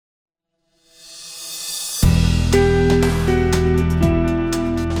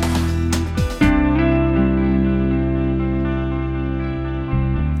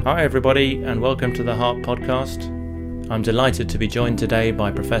Hi everybody and welcome to the Heart Podcast. I'm delighted to be joined today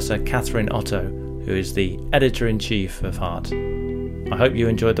by Professor Catherine Otto, who is the Editor-in-Chief of Heart. I hope you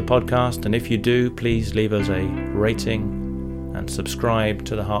enjoyed the podcast, and if you do, please leave us a rating and subscribe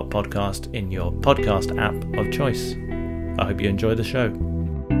to the Heart Podcast in your podcast app of choice. I hope you enjoy the show.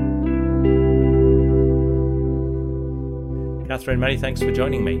 Catherine, many thanks for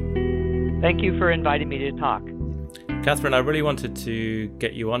joining me. Thank you for inviting me to talk. Catherine, I really wanted to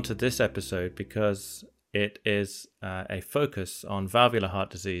get you onto this episode because it is a focus on valvular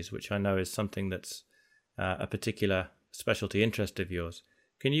heart disease, which I know is something that's a particular specialty interest of yours.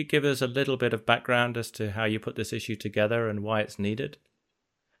 Can you give us a little bit of background as to how you put this issue together and why it's needed?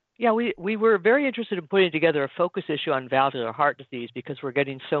 Yeah, we were very interested in putting together a focus issue on valvular heart disease because we're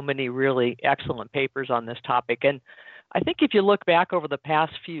getting so many really excellent papers on this topic. And I think if you look back over the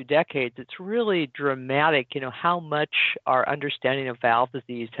past few decades, it's really dramatic, how much our understanding of valve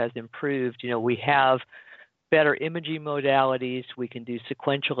disease has improved. We have better imaging modalities. We can do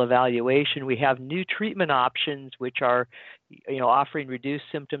sequential evaluation. We have new treatment options, which are, offering reduced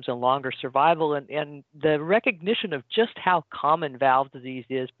symptoms and longer survival. And the recognition of just how common valve disease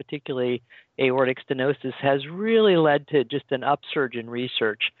is, particularly aortic stenosis, has really led to just an upsurge in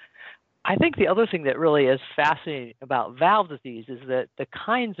research. I think the other thing that really is fascinating about valve disease is that the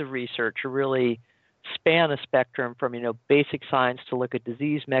kinds of research really span a spectrum from, basic science to look at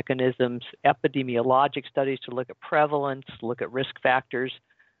disease mechanisms, epidemiologic studies to look at prevalence, look at risk factors,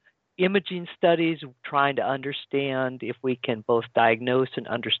 imaging studies trying to understand if we can both diagnose and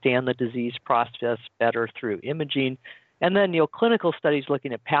understand the disease process better through imaging, and then, clinical studies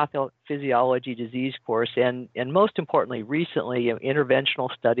looking at pathophysiology, disease course, and most importantly, recently,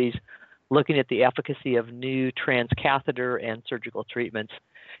 interventional studies looking at the efficacy of new transcatheter and surgical treatments.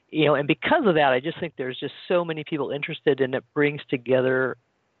 And because of that, I just think there's just so many people interested, and it brings together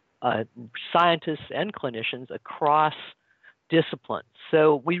scientists and clinicians across disciplines.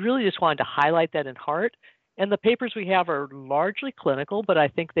 So we really just wanted to highlight that in heart. And the papers we have are largely clinical, but I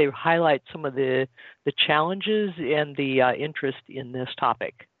think they highlight some of the challenges and the interest in this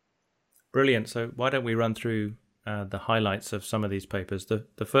topic. Brilliant. So why don't we run through the highlights of some of these papers.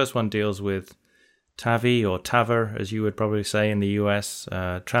 The first one deals with TAVI, or TAVR, as you would probably say in the US,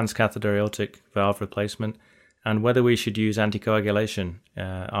 transcatheter aortic valve replacement, and whether we should use anticoagulation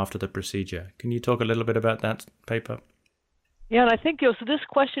after the procedure. Can you talk a little bit about that paper? Yeah, and I think so this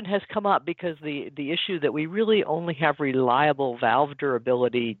question has come up because the issue that we really only have reliable valve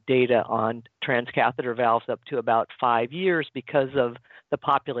durability data on transcatheter valves up to about 5 years because of the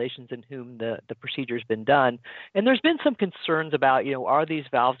populations in whom the procedure's been done. And there's been some concerns about, are these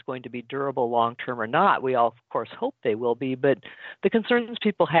valves going to be durable long-term or not? We all, of course, hope they will be, but the concerns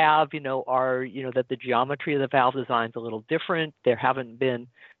people have, are, that the geometry of the valve design is a little different. There haven't been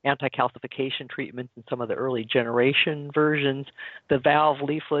anti-calcification treatments in some of the early generation versions. The valve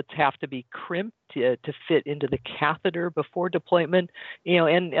leaflets have to be crimped to fit into the catheter before deployment,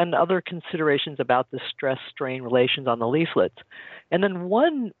 and other considerations about the stress-strain relations on the leaflets. And then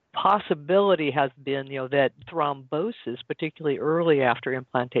one possibility has been, that thrombosis, particularly early after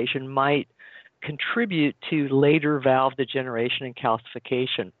implantation, might contribute to later valve degeneration and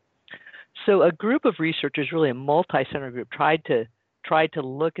calcification. So a group of researchers, really a multi-center group, tried to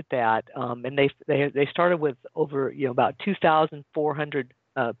look at that, and they started with over about 2,400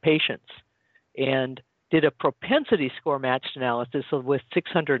 patients and did a propensity score matched analysis with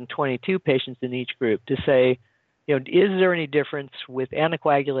 622 patients in each group to say, is there any difference with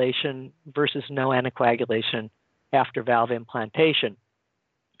anticoagulation versus no anticoagulation after valve implantation?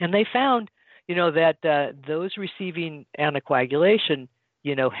 And they found, that those receiving anticoagulation,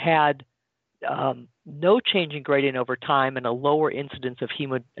 had no change in gradient over time and a lower incidence of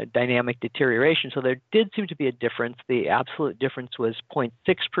hemodynamic deterioration. So there did seem to be a difference. The absolute difference was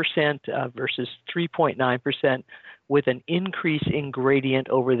 0.6% versus 3.9%, with an increase in gradient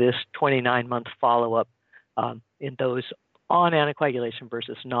over this 29-month follow-up in those on anticoagulation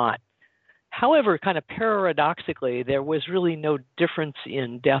versus not. However, kind of paradoxically, there was really no difference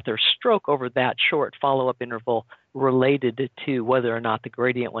in death or stroke over that short follow-up interval related to whether or not the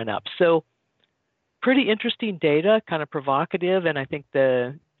gradient went up. So pretty interesting data, kind of provocative, and I think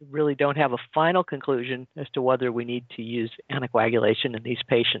really don't have a final conclusion as to whether we need to use anticoagulation in these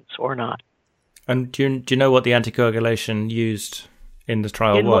patients or not. And do you know what the anticoagulation used in the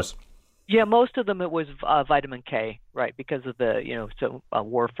trial was? Yeah, most of them it was vitamin K, right, because of the,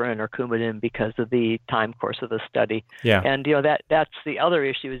 warfarin or Coumadin because of the time course of the study. Yeah. And, that's the other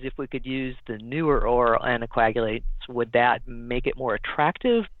issue is if we could use the newer oral anticoagulants, would that make it more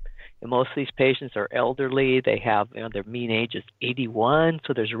attractive And most of these patients are elderly. They have, their mean age is 81,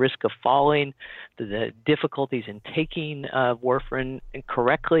 so there's a risk of falling. The difficulties in taking warfarin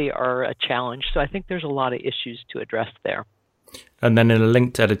correctly are a challenge. So I think there's a lot of issues to address there. And then in a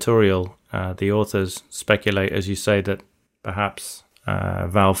linked editorial, the authors speculate, as you say, that perhaps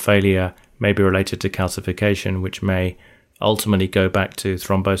valve failure may be related to calcification, which may ultimately go back to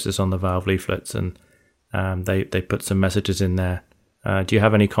thrombosis on the valve leaflets. And they put some messages in there. Do you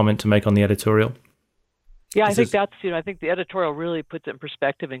have any comment to make on the editorial? Yeah, I think the editorial really puts it in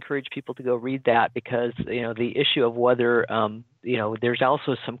perspective, encourage people to go read that, because, the issue of whether, there's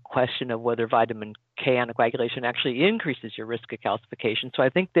also some question of whether vitamin K anticoagulation actually increases your risk of calcification. So I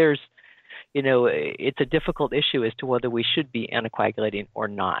think there's, it's a difficult issue as to whether we should be anticoagulating or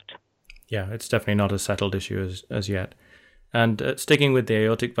not. Yeah, it's definitely not a settled issue as yet. And sticking with the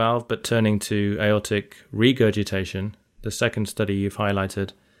aortic valve, but turning to aortic regurgitation, the second study you've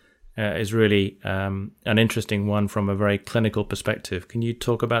highlighted is really an interesting one from a very clinical perspective. Can you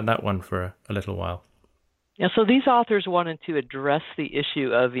talk about that one for a little while? Yeah, so these authors wanted to address the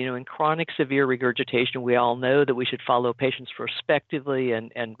issue of, in chronic severe regurgitation, we all know that we should follow patients prospectively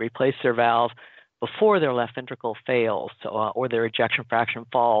and replace their valve before their left ventricle fails or their ejection fraction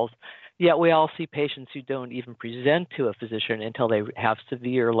falls. Yet we all see patients who don't even present to a physician until they have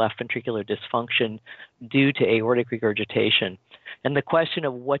severe left ventricular dysfunction due to aortic regurgitation. And the question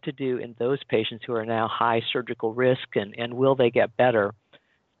of what to do in those patients who are now high surgical risk and will they get better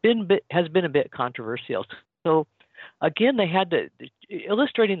has been a bit controversial. So again, they had to,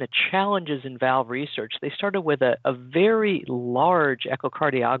 illustrating the challenges in valve research, they started with a very large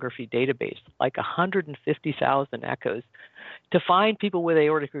echocardiography database, like 150,000 echoes, to find people with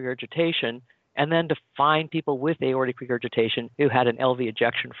aortic regurgitation, and then to find people with aortic regurgitation who had an LV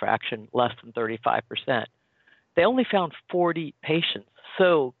ejection fraction less than 35%. They only found 40 patients.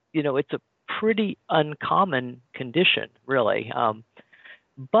 So, it's a pretty uncommon condition, really.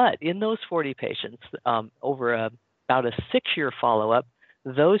 But in those 40 patients, over about a 6-year follow-up,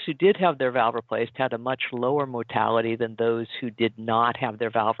 those who did have their valve replaced had a much lower mortality than those who did not have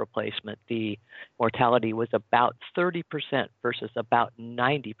their valve replacement. The mortality was about 30% versus about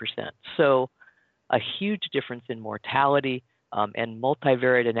 90%. So a huge difference in mortality, and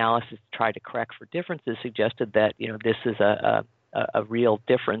multivariate analysis to try to correct for differences suggested that, this is a real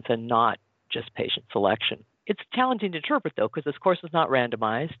difference and not just patient selection. It's challenging to interpret, though, because this course is not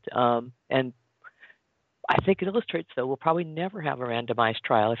randomized, and I think it illustrates, though, we'll probably never have a randomized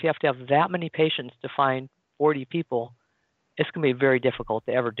trial. If you have to have that many patients to find 40 people, it's going to be very difficult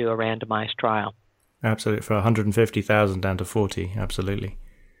to ever do a randomized trial. Absolutely. For 150,000 down to 40, absolutely.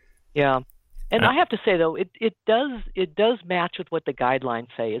 Yeah. And I have to say, though, it does match with what the guidelines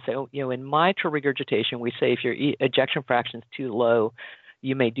say. Is that, in mitral regurgitation, we say if your ejection fraction is too low,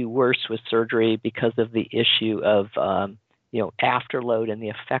 you may do worse with surgery because of the issue of afterload and the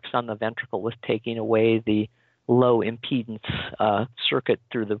effects on the ventricle with taking away the low impedance circuit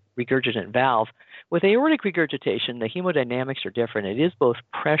through the regurgitant valve. With aortic regurgitation, the hemodynamics are different. It is both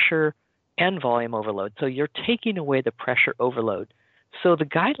pressure and volume overload. So you're taking away the pressure overload. So the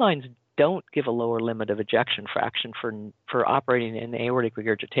guidelines don't give a lower limit of ejection fraction for operating in aortic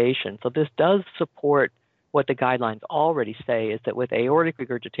regurgitation. So this does support what the guidelines already say, is that with aortic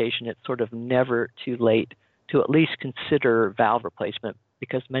regurgitation, it's sort of never too late to at least consider valve replacement,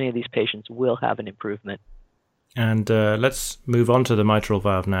 because many of these patients will have an improvement. And let's move on to the mitral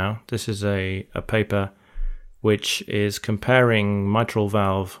valve now. This is a paper which is comparing mitral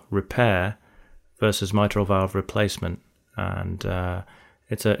valve repair versus mitral valve replacement. And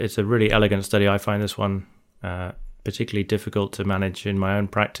it's a really elegant study. I find this one particularly difficult to manage in my own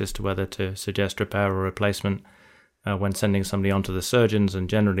practice, to whether to suggest repair or replacement when sending somebody on to the surgeons. And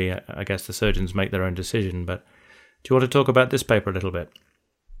generally, I guess the surgeons make their own decision. But do you want to talk about this paper a little bit?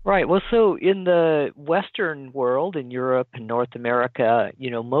 Right. Well, so in the Western world, in Europe and North America,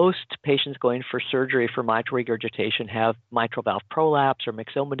 most patients going for surgery for mitral regurgitation have mitral valve prolapse or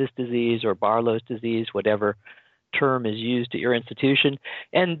myxomatous disease or Barlow's disease, whatever term is used at your institution.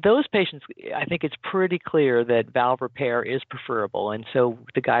 And those patients, I think it's pretty clear that valve repair is preferable. And so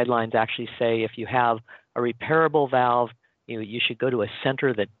the guidelines actually say if you have a repairable valve, you should go to a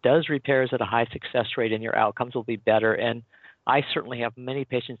center that does repairs at a high success rate, and your outcomes will be better. And I certainly have many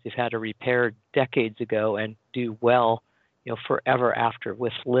patients who've had a repair decades ago and do well, forever after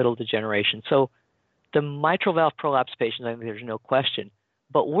with little degeneration. So the mitral valve prolapse patients, I think there's no question.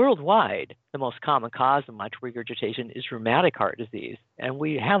 But worldwide, the most common cause of mitral regurgitation is rheumatic heart disease, and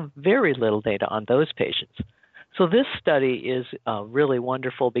we have very little data on those patients. So this study is really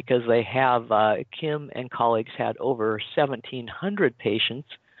wonderful because they have, Kim and colleagues had over 1,700 patients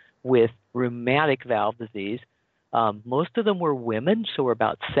with rheumatic valve disease. Most of them were women, so we're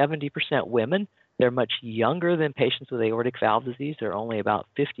about 70% women. They're much younger than patients with aortic valve disease. They're only about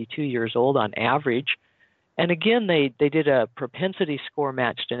 52 years old on average. And again, they did a propensity score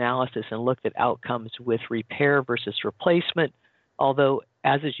matched analysis and looked at outcomes with repair versus replacement, although,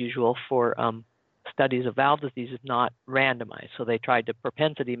 as is usual for studies of valve disease, is not randomized. So they tried to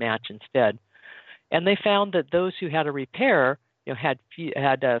propensity match instead. And they found that those who had a repair had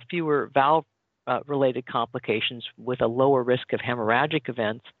fewer valve-related complications with a lower risk of hemorrhagic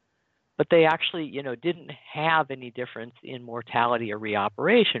events, but they actually didn't have any difference in mortality or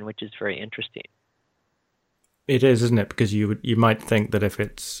reoperation, which is very interesting. It is, isn't it? Because you might think that if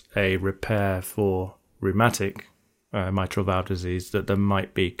it's a repair for rheumatic mitral valve disease, that there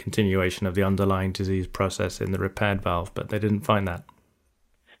might be continuation of the underlying disease process in the repaired valve, but they didn't find that.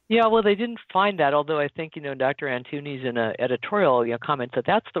 Yeah, well, they didn't find that, although I think, Dr. Antunes in an editorial comments that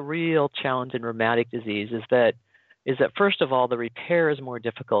that's the real challenge in rheumatic disease is that first of all, the repair is more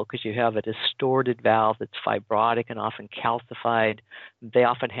difficult because you have a distorted valve that's fibrotic and often calcified. They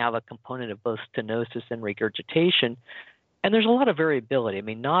often have a component of both stenosis and regurgitation. And there's a lot of variability. I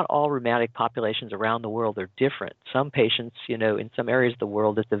mean, not all rheumatic populations around the world are different. Some patients, in some areas of the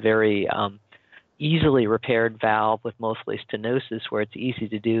world, it's a very easily repaired valve with mostly stenosis where it's easy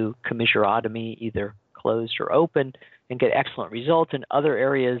to do commissurotomy, either closed or open, and get excellent results. In other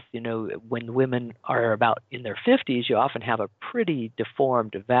areas, when women are about in their 50s, you often have a pretty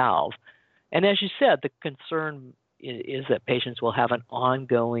deformed valve. And as you said, the concern is that patients will have an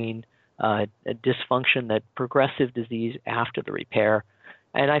ongoing dysfunction, that progressive disease after the repair.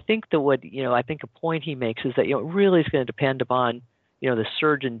 And I think that a point he makes is that, it really is going to depend upon, the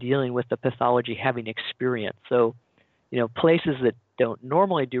surgeon dealing with the pathology having experience. So, places that don't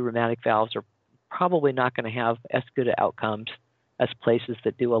normally do rheumatic valves are probably not going to have as good outcomes as places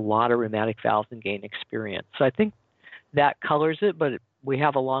that do a lot of rheumatic valves and gain experience. So I think that colors it, but we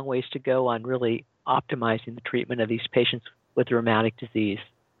have a long ways to go on really optimizing the treatment of these patients with rheumatic disease.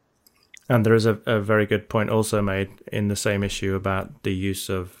 And there is a very good point also made in the same issue about the use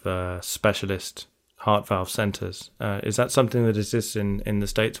of specialist heart valve centers. Is that something that exists in the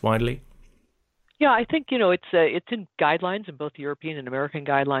States widely? Yeah, I think, it's in guidelines, in both European and American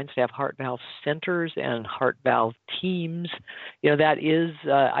guidelines, to have heart valve centers and heart valve teams. That is,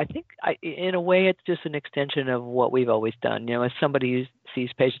 I think, in a way, it's just an extension of what we've always done. As somebody who sees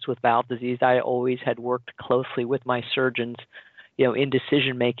patients with valve disease, I always had worked closely with my surgeons, in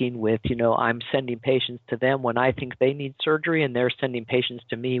decision making with, I'm sending patients to them when I think they need surgery, and they're sending patients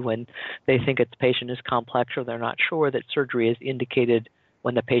to me when they think its patient is complex or they're not sure that surgery is indicated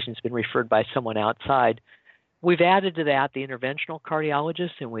when the patient's been referred by someone outside. We've added to that the interventional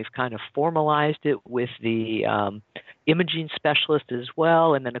cardiologist, and we've kind of formalized it with the imaging specialist as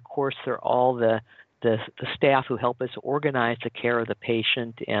well. And then, of course, there are all the staff who help us organize the care of the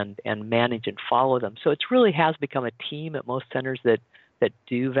patient and manage and follow them. So it really has become a team at most centers that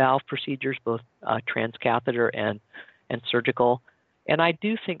do valve procedures, both transcatheter and surgical. And I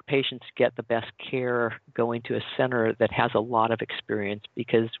do think patients get the best care going to a center that has a lot of experience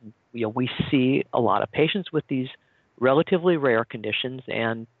because we see a lot of patients with these relatively rare conditions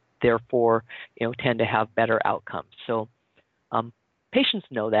and therefore tend to have better outcomes. So patients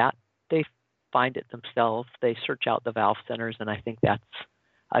know that. They find it themselves. They search out the valve centers, and I think that's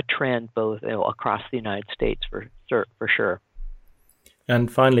a trend both across the United States for sure. And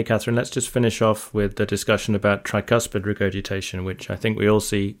finally, Catherine, let's just finish off with the discussion about tricuspid regurgitation, which I think we all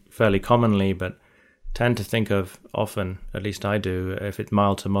see fairly commonly, but tend to think of often, at least I do, if it's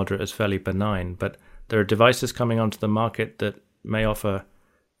mild to moderate, as fairly benign. But there are devices coming onto the market that may offer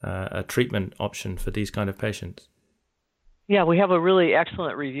a treatment option for these kind of patients. Yeah, we have a really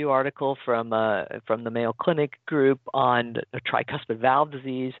excellent review article from the Mayo Clinic group on tricuspid valve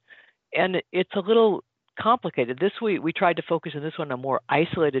disease, and it's a little complicated. We tried to focus in this one on more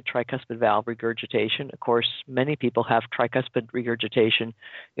isolated tricuspid valve regurgitation. Of course, many people have tricuspid regurgitation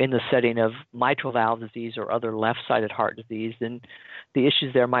in the setting of mitral valve disease or other left-sided heart disease, and the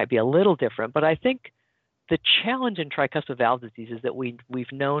issues there might be a little different. But I think the challenge in tricuspid valve disease is that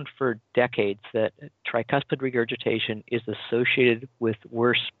we've known for decades that tricuspid regurgitation is associated with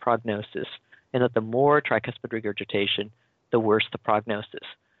worse prognosis, and that the more tricuspid regurgitation, the worse the prognosis.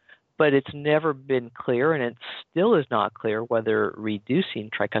 But it's never been clear, and it still is not clear whether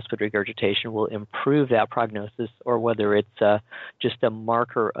reducing tricuspid regurgitation will improve that prognosis or whether it's just a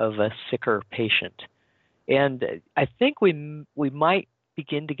marker of a sicker patient. And I think we might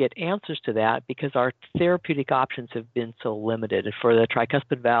begin to get answers to that because our therapeutic options have been so limited. For the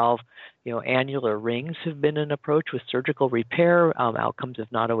tricuspid valve, annular rings have been an approach with surgical repair. Outcomes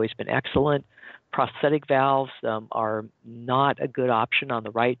have not always been excellent. Prosthetic valves are not a good option on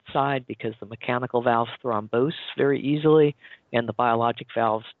the right side because the mechanical valves thrombose very easily and the biologic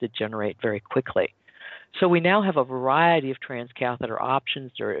valves degenerate very quickly. So we now have a variety of transcatheter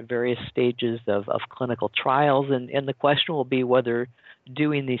options. They're at various stages of clinical trials, and the question will be whether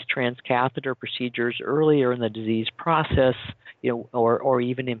doing these transcatheter procedures earlier in the disease process, or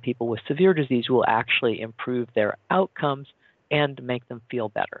even in people with severe disease, will actually improve their outcomes and make them feel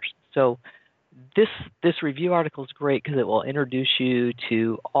better. So this review article is great because it will introduce you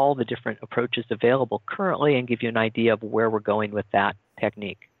to all the different approaches available currently and give you an idea of where we're going with that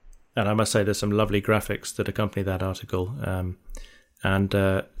technique. And I must say there's some lovely graphics that accompany that article. And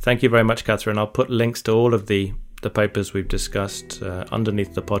thank you very much, Catherine. I'll put links to all of the papers we've discussed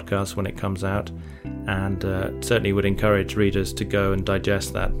underneath the podcast when it comes out. And certainly would encourage readers to go and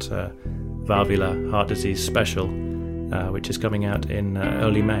digest that valvular heart disease special, which is coming out in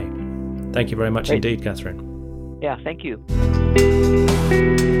early May. Thank you very much indeed, Catherine. Yeah, thank you.